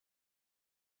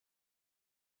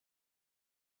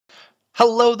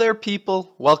Hello there,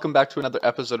 people! Welcome back to another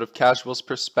episode of Casual's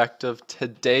Perspective.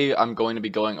 Today I'm going to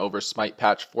be going over Smite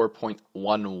patch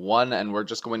 4.11, and we're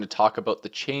just going to talk about the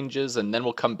changes, and then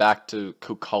we'll come back to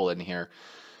Kukulkan here.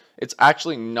 It's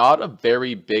actually not a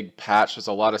very big patch. There's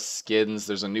a lot of skins,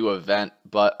 there's a new event,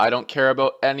 but I don't care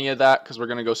about any of that because we're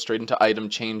going to go straight into item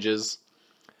changes.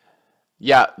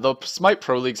 Yeah, the Smite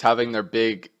Pro League's having their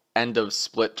big end of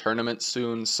split tournament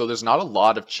soon, so there's not a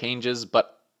lot of changes,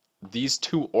 but these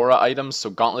two aura items,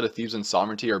 so Gauntlet of Thieves and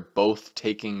Sovereignty, are both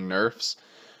taking nerfs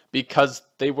because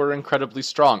they were incredibly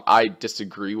strong. I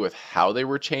disagree with how they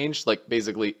were changed. Like,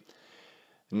 basically,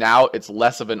 now it's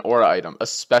less of an aura item,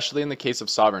 especially in the case of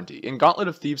Sovereignty. In Gauntlet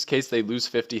of Thieves' case, they lose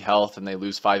 50 health and they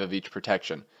lose 5 of each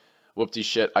protection. Whoopty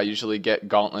shit, I usually get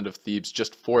Gauntlet of Thieves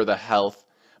just for the health.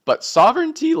 But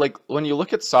Sovereignty, like, when you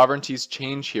look at Sovereignty's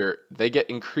change here, they get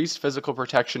increased physical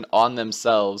protection on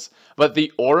themselves, but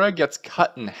the aura gets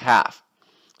cut in half.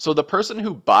 So the person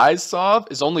who buys Sov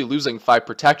is only losing 5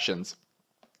 protections,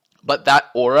 but that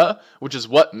aura, which is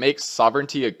what makes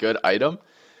Sovereignty a good item,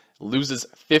 loses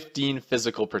 15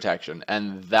 physical protection,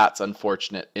 and that's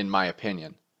unfortunate in my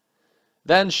opinion.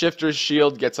 Then Shifter's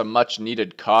Shield gets a much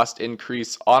needed cost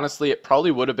increase. Honestly, it probably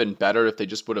would have been better if they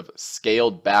just would have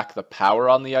scaled back the power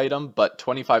on the item, but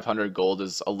 2,500 gold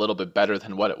is a little bit better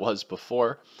than what it was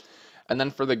before. And then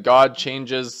for the god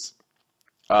changes,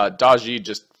 Daji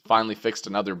just finally fixed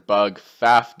another bug.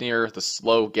 Fafnir, the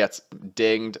slow gets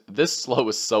dinged. This slow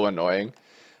is so annoying.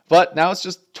 But now it's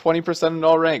just 20% in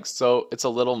all ranks, so it's a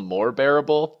little more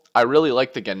bearable. I really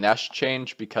like the Ganesh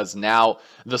change because now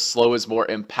the slow is more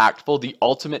impactful. The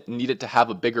ultimate needed to have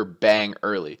a bigger bang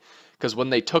early, because when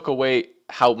they took away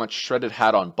how much shred it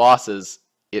had on bosses,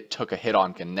 it took a hit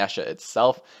on Ganesha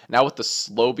itself. Now with the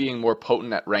slow being more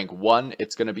potent at rank 1,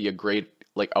 it's going to be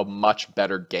a much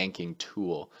better ganking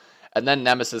tool. And then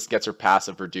Nemesis gets her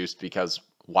passive reduced because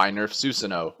why nerf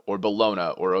Susanoo or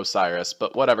Bellona or Osiris,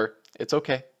 but whatever, it's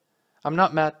okay. I'm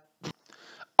not mad.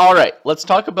 Alright, let's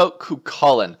talk about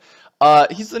Kukulkan.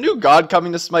 He's the new god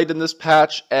coming to Smite in this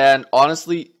patch, and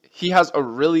honestly, he has a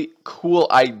really cool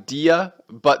idea,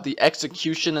 but the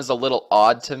execution is a little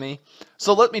odd to me.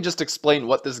 So let me just explain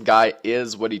what this guy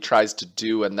is, what he tries to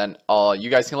do, and then you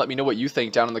guys can let me know what you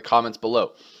think down in the comments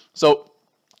below. So,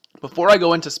 before I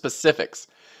go into specifics,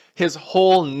 his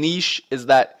whole niche is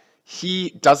that he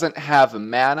doesn't have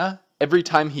mana. Every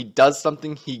time he does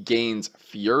something, he gains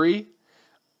Fury.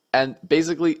 And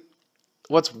basically,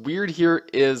 what's weird here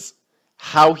is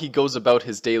how he goes about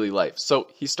his daily life. So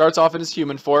he starts off in his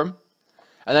human form,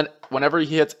 and then whenever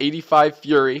he hits 85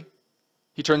 Fury,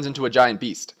 he turns into a giant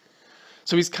beast.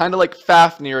 So he's kind of like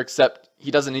Fafnir, except he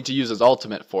doesn't need to use his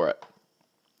ultimate for it.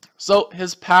 So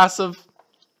his passive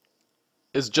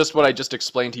is just what I just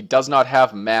explained. He does not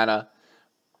have mana,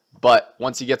 but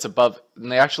once he gets above, and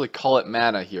they actually call it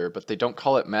mana here, but they don't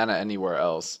call it mana anywhere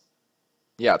else.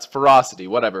 Yeah, it's ferocity,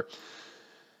 whatever.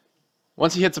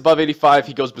 Once he hits above 85,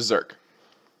 he goes berserk.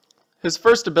 His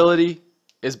first ability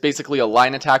is basically a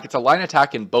line attack. It's a line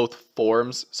attack in both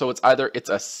forms. So it's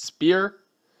a spear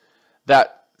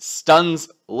that stuns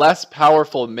less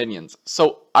powerful minions.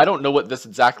 So I don't know what this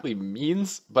exactly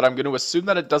means, but I'm going to assume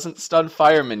that it doesn't stun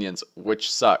fire minions,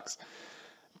 which sucks.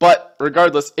 But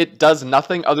regardless, it does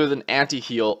nothing other than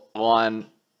anti-heal on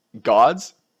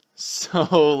gods.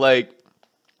 So, like,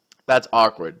 that's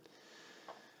awkward.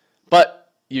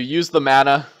 But you use the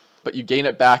mana, but you gain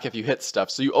it back if you hit stuff.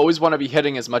 So you always want to be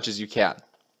hitting as much as you can.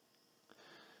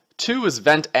 2 is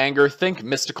Vent Anger. Think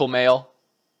Mystical Mail.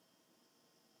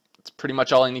 That's pretty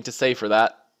much all I need to say for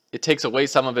that. It takes away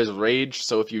some of his rage,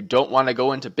 so if you don't want to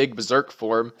go into big berserk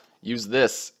form, use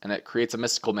this, and it creates a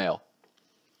Mystical Mail.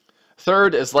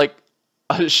 3rd is like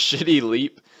a shitty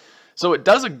leap. So it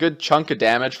does a good chunk of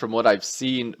damage from what I've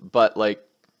seen, but like,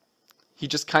 he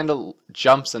just kind of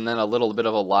jumps and then a little bit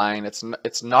of a line.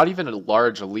 It's not even a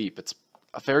large leap. It's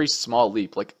a very small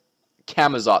leap, like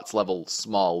Camazot's level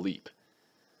small leap.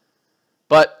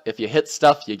 But if you hit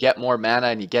stuff, you get more mana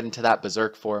and you get into that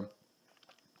berserk form.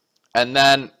 And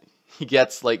then he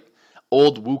gets like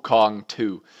old Wukong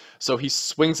too. So he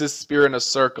swings his spear in a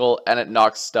circle and it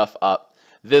knocks stuff up.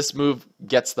 This move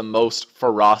gets the most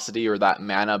ferocity or that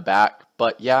mana back.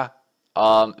 But yeah.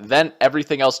 Then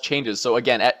everything else changes. So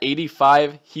again, at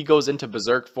 85, he goes into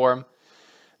berserk form.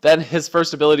 Then his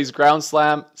first ability is Ground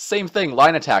Slam. Same thing,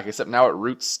 line attack, except now it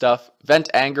roots stuff. Vent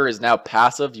Anger is now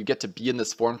passive. You get to be in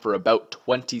this form for about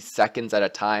 20 seconds at a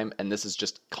time, and this is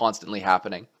just constantly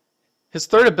happening. His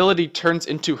third ability turns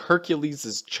into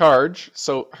Hercules' Charge.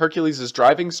 So Hercules is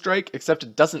Driving Strike, except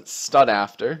it doesn't stun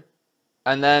after.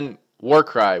 And then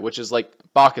Warcry, which is like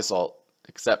Bacchus ult,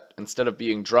 except instead of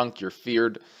being drunk, you're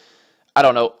feared. I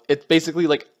don't know. It's basically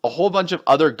like a whole bunch of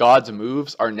other gods'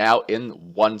 moves are now in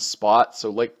one spot. So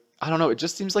like I don't know, it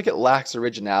just seems like it lacks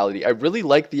originality. I really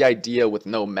like the idea with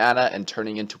no mana and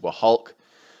turning into a Hulk,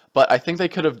 but I think they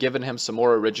could have given him some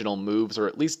more original moves or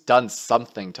at least done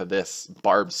something to this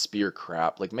barbed spear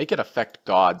crap. Like make it affect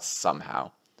gods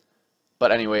somehow.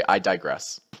 But anyway, I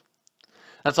digress.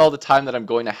 That's all the time that I'm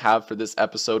going to have for this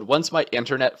episode. Once my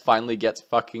internet finally gets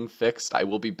fucking fixed, I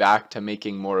will be back to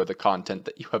making more of the content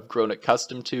that you have grown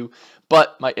accustomed to.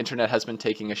 But my internet has been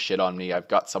taking a shit on me. I've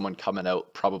got someone coming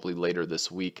out probably later this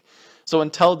week. So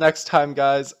until next time,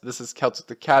 guys, this is Keltick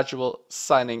the Casual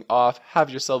signing off.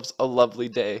 Have yourselves a lovely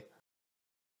day.